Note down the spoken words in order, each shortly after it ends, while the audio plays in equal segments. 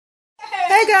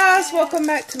Hey guys, welcome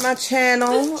back to my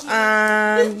channel.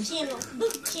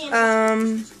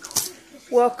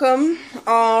 Welcome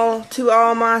all to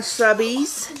all my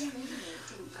subbies.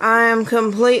 I am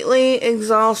completely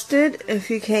exhausted, if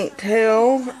you can't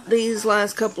tell, these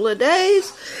last couple of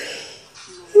days.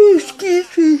 Ooh,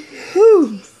 excuse me.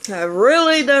 Ooh. I've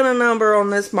really done a number on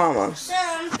this mama.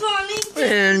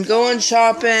 And going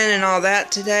shopping and all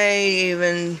that today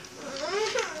even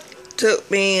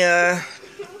took me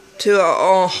to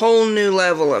a whole new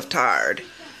level of tired.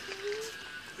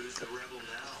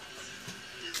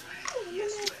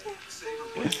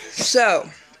 So,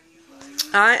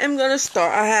 I am going to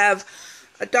start. I have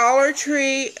a Dollar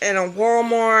Tree and a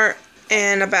Walmart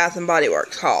and a Bath & Body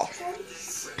Works haul.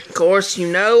 Of course,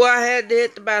 you know I had to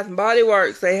hit the Bath & Body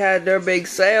Works. They had their big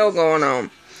sale going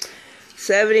on.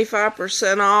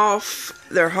 75% off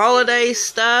their holiday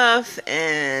stuff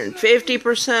and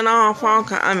 50% off all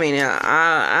kinds. I mean,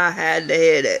 I had to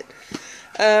hit it.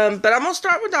 But I'm going to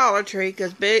start with Dollar Tree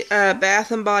because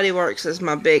Bath & Body Works is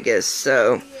my biggest.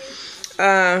 So,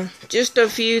 just a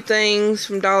few things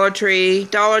from Dollar Tree.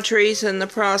 Dollar Tree's in the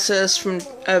process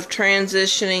of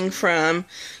transitioning from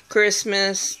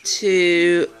Christmas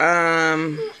to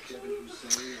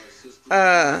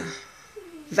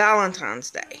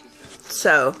Valentine's Day.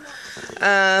 So,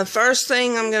 first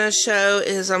thing I'm going to show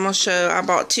is I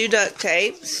bought 2 duct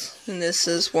tapes, and this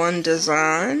is one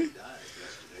design.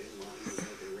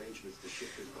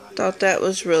 Thought that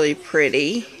was really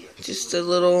pretty. Just a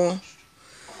little,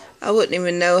 I wouldn't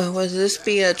even know, would this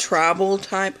be a tribal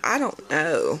type? I don't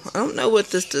know. I don't know what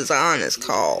this design is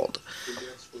called.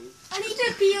 I need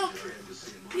a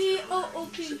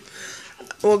P-O-O-P.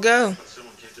 We'll go.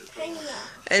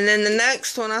 And then the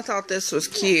next one, I thought this was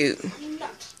cute.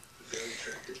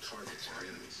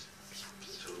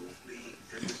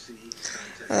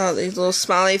 Oh, these little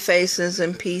smiley faces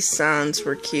and peace signs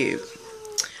were cute.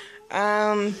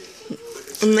 And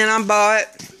then I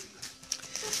bought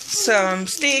some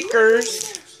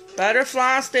stickers,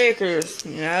 butterfly stickers,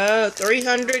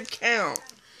 300 count.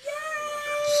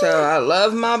 So I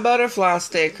love my butterfly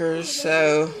stickers,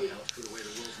 so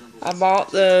I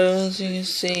bought those. You can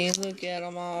see, look at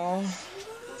them all.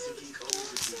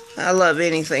 I love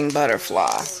anything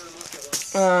butterfly.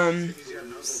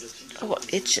 Oh,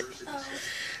 itching.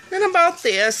 Then I bought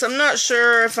this. I'm not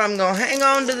sure if I'm going to hang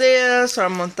on to this or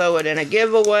I'm going to throw it in a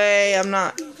giveaway. I'm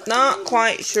not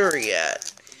quite sure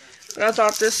yet. But I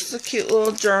thought this is a cute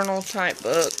little journal type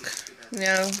book. You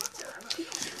know,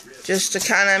 just to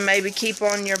kind of maybe keep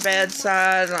on your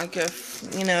bedside, like if,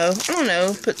 you know, I don't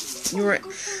know,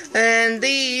 and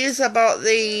these, I bought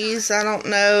these. I don't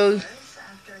know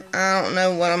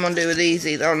what I'm going to do with these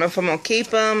either. I don't know if I'm going to keep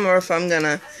them or if I'm going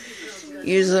to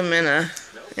use them in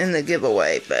the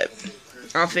giveaway, but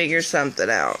I'll figure something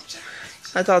out.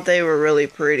 I thought they were really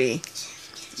pretty.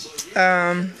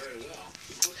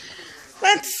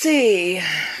 Let's see. I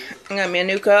got me a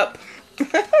new cup.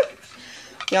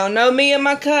 Y'all know me and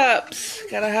my cups.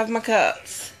 Gotta have my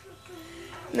cups.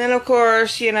 And then, of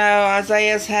course, you know,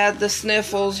 Isaiah's had the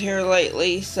sniffles here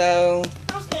lately, so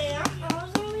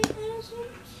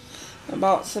I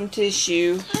bought some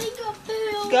tissue.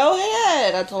 Go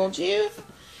ahead, I told you.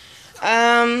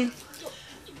 The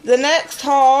next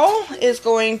haul is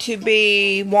going to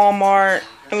be Walmart.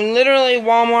 I mean, literally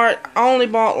Walmart. I only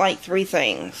bought like 3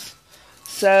 things.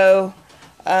 So,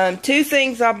 2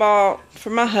 things I bought for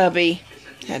my hubby.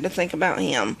 Had to think about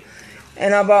him.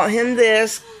 And I bought him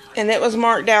this, and it was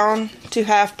marked down to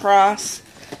half price.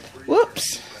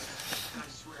 Whoops.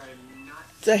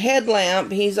 It's a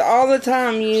headlamp. He's all the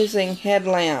time using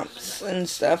headlamps and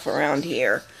stuff around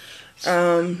here.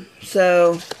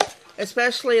 So,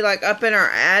 especially like up in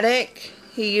our attic,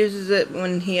 he uses it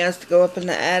when he has to go up in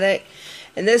the attic.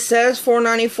 And this says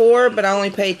 $4.94, but I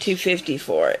only paid $2.50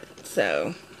 for it.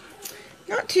 So,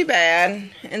 not too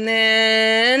bad. And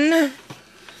then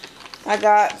I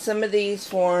got some of these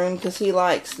for him because he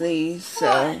likes these.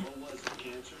 So,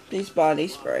 these body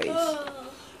sprays.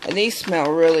 And these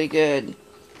smell really good.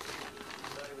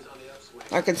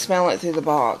 I can smell it through the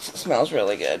box. It smells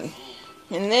really good.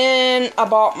 And then I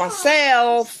bought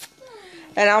myself,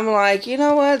 and I'm like, you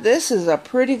know what? This is a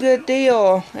pretty good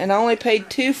deal. And I only paid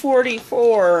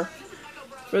 $2.44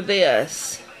 for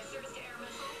this.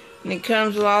 And it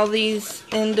comes with all these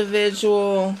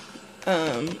individual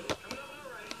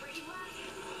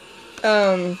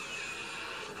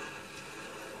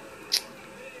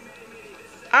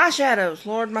eyeshadows.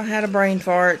 Lord, I had a brain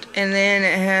fart. And then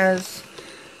it has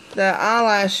the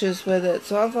eyelashes with it.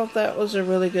 So I thought that was a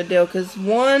really good deal, because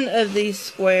one of these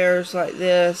squares like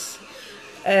this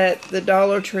at the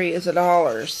Dollar Tree is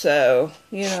 $1. So,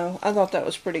 you know, I thought that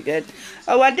was pretty good.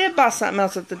 Oh, I did buy something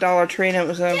else at the Dollar Tree, and it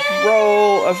was a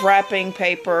roll of wrapping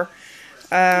paper.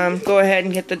 Go ahead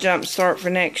and get the jump start for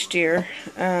next year.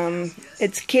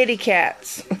 It's kitty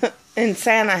cats and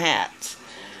Santa hats.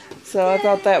 So I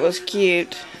thought that was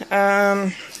cute.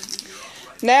 Now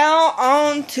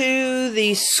on to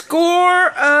the score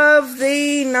of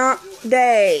the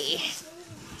day.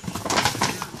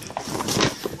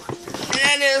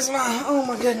 That is my, oh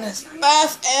my goodness,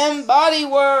 Bath and Body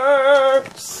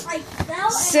Works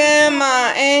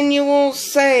semi-annual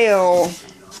sale.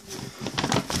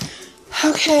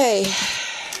 Okay,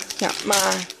 got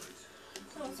my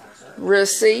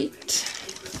receipt,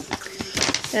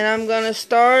 and I'm gonna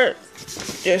start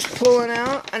just pulling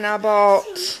out. And I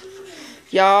bought,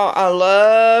 y'all, I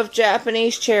love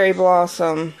Japanese cherry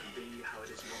blossom.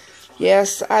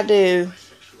 Yes, I do.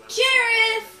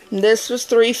 Sheriff. This was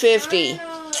 $3.50.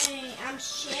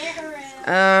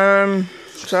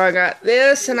 So I got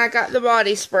this, and I got the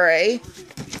body spray.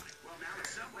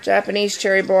 Japanese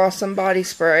cherry blossom body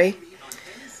spray.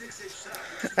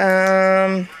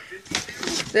 Then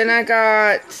I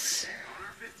got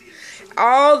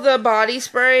all the body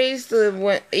sprays.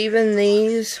 Even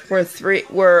these were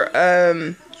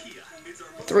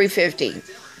 $3.50.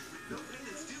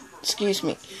 Excuse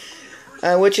me,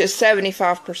 which is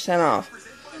 75% off.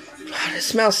 God, it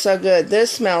smells so good.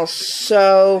 This smells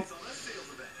so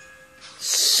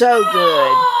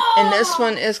good. And this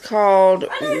one is called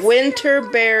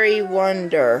Winterberry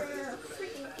Wonder.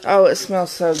 Oh, it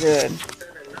smells so good.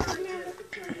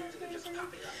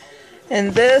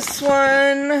 And this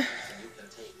one,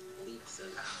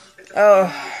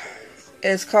 oh,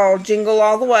 it's called Jingle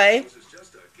All the Way.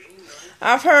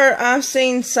 I've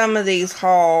seen some of these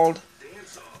hauled.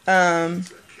 My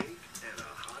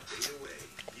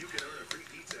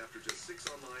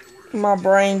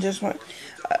brain just went,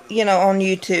 you know, on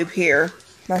YouTube here.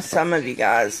 By some of you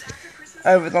guys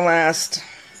over the last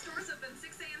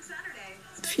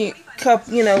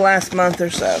last month or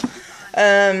so.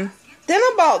 Then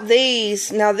I bought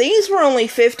these. Now these were only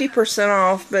 50%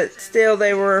 off, but still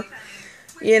they were,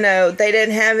 you know, they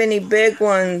didn't have any big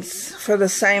ones for the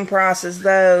same price as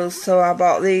those. So I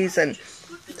bought these, and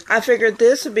I figured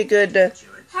this would be good to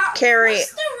carry.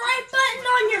 What's the right button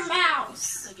on your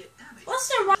mouse? What's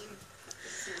the right?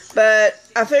 But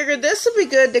I figured this would be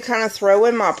good to kind of throw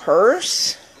in my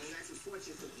purse.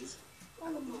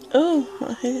 Oh,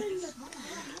 my head.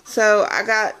 So I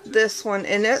got this one,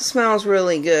 and it smells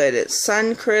really good. It's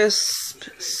Suncrisp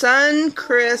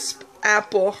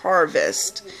Apple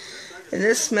Harvest. And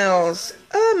this smells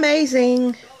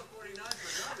amazing.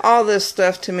 All this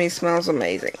stuff to me smells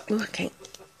amazing. Ooh, I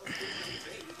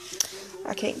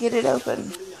can't get it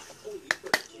open.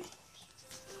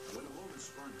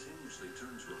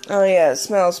 Oh yeah, it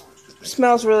smells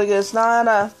really good. It's not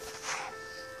an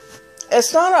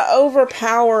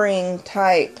overpowering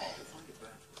type.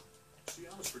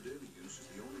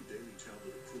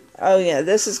 Oh yeah,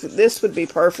 this would be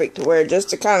perfect to wear just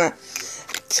to kind of,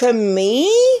 to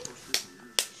me,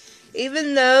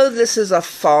 even though this is a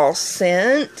fall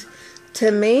scent,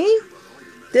 to me,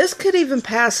 this could even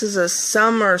pass as a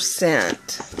summer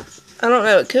scent. I don't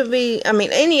know, it could be, I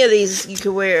mean, any of these you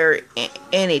could wear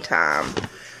anytime.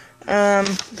 I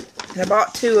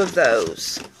bought 2 of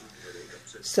those.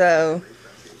 So,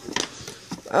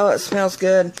 oh, it smells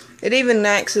good. It even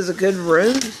acts as a good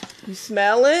room. You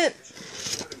smell it?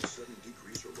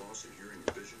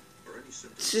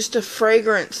 It's just a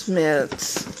fragrance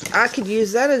mist. I could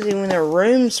use that as even a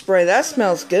room spray. That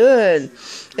smells good.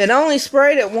 It only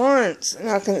sprayed it once, and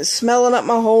I can smell it up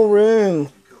my whole room.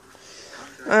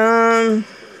 Then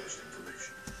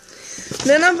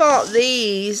I bought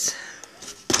these.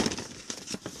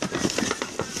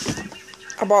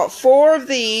 I bought 4 of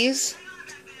these.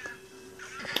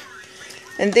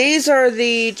 And these are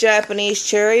the Japanese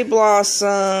cherry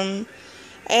blossom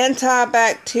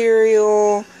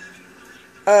antibacterial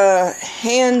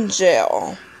hand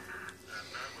gel.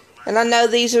 And I know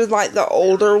these are like the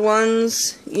older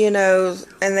ones, you know,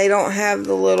 and they don't have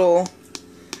the little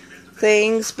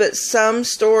things, but some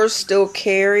stores still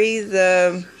carry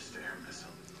the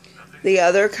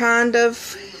other kind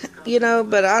of, you know,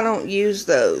 but I don't use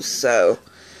those, so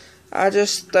I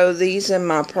just throw these in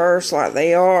my purse like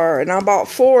they are. And I bought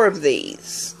 4 of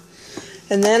these.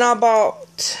 And then I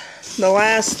bought the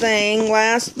last thing,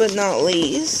 last but not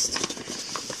least.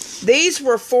 These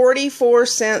were 44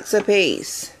 cents a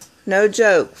piece. No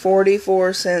joke,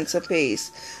 44 cents a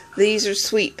piece. These are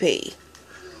sweet pea.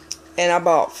 And I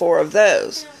bought 4 of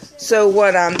those. So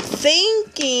what I'm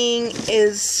thinking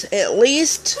is at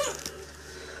least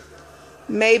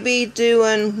maybe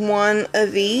doing one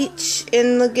of each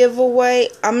in the giveaway.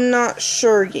 I'm not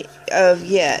sure of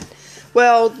yet.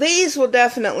 Well, these will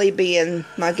definitely be in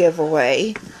my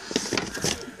giveaway.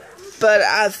 But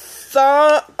I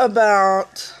thought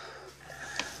about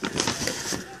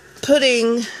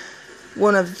putting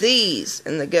one of these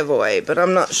in the giveaway, but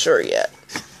I'm not sure yet.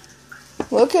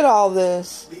 Look at all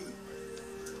this.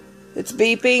 It's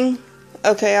beeping.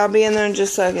 Okay, I'll be in there in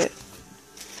just a second.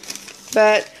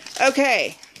 But,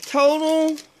 okay,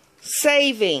 total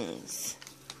savings.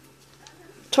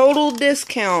 Total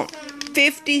discount.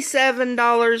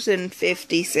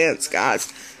 $57.50, guys.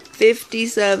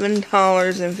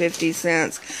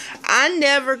 $57.50. I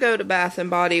never go to Bath and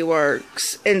Body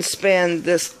Works and spend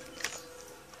this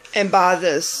and buy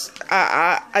this.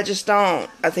 I just don't.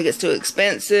 I think it's too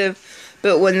expensive.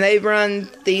 But when they run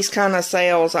these kind of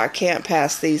sales, I can't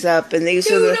pass these up. And these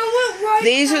are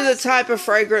the type of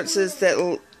fragrances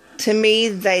that, to me,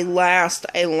 they last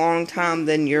a long time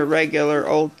than your regular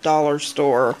old dollar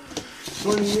store.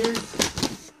 20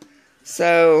 years.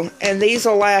 So, and these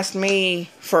will last me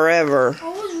forever.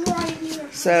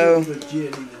 So,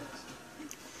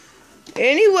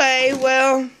 anyway,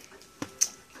 well,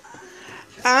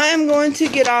 I am going to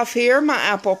get off here. My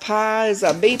apple pie is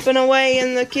beeping away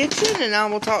in the kitchen, and I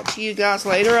will talk to you guys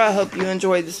later. I hope you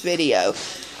enjoyed this video.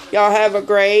 Y'all have a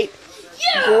great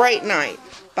night.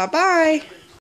 Bye-bye.